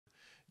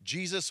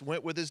Jesus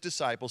went with his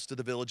disciples to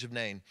the village of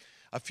Nain.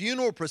 A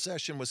funeral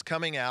procession was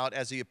coming out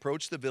as he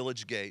approached the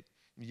village gate.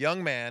 A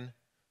young man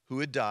who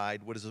had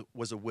died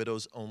was a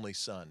widow's only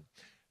son.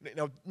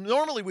 Now,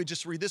 normally we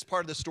just read this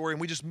part of the story and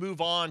we just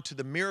move on to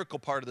the miracle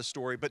part of the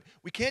story, but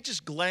we can't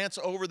just glance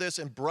over this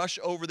and brush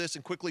over this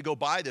and quickly go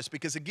by this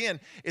because,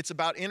 again, it's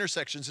about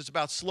intersections. It's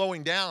about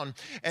slowing down.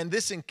 And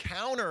this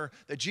encounter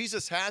that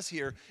Jesus has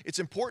here, it's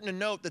important to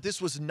note that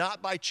this was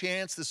not by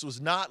chance. This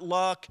was not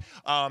luck.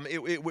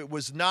 It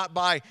was not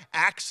by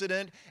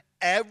accident.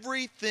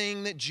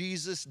 Everything that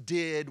Jesus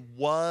did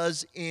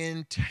was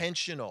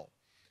intentional.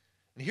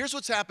 And here's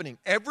what's happening.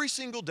 Every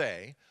single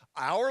day,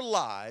 our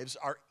lives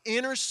are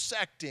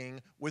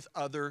intersecting with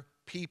other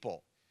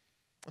people.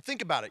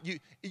 Think about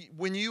it.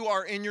 When you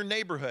are in your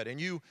neighborhood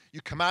and you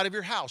come out of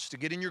your house to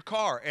get in your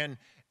car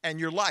and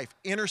your life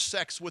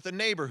intersects with a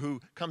neighbor who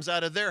comes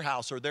out of their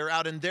house or they're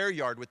out in their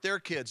yard with their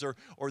kids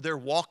or they're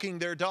walking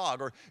their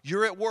dog, or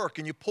you're at work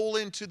and you pull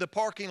into the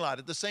parking lot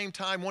at the same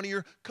time one of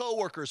your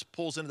coworkers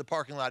pulls into the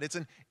parking lot. It's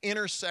an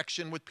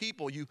intersection with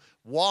people. You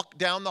walk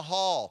down the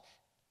hall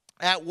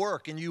at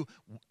work and you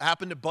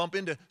happen to bump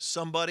into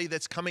somebody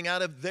that's coming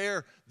out of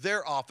their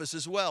office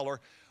as well,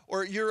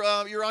 or you're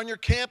on your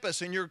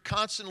campus and you're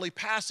constantly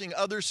passing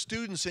other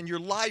students and your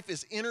life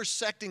is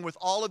intersecting with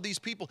all of these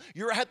people.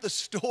 You're at the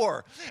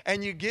store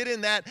and you get in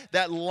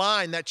that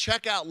line, that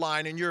checkout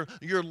line, and your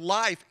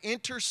life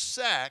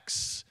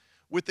intersects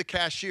with the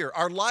cashier.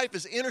 Our life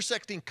is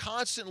intersecting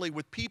constantly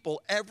with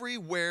people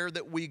everywhere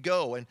that we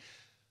go. And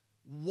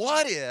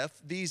what if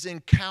these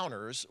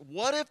encounters,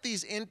 what if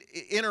these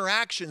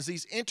interactions,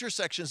 these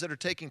intersections that are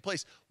taking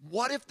place,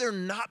 what if they're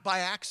not by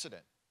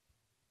accident?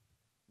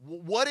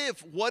 What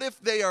if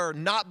they are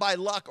not by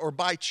luck or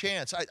by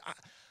chance?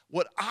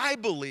 What I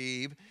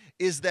believe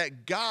is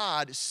that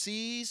God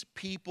sees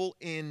people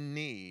in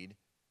need,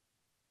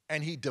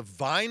 and he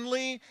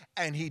divinely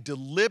and he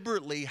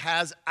deliberately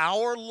has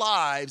our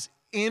lives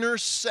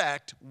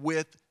intersect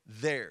with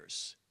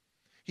theirs.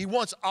 He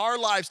wants our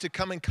lives to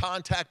come in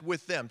contact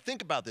with them.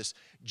 Think about this.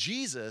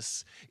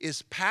 Jesus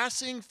is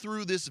passing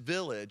through this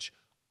village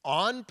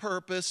on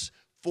purpose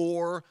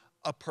for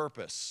a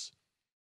purpose.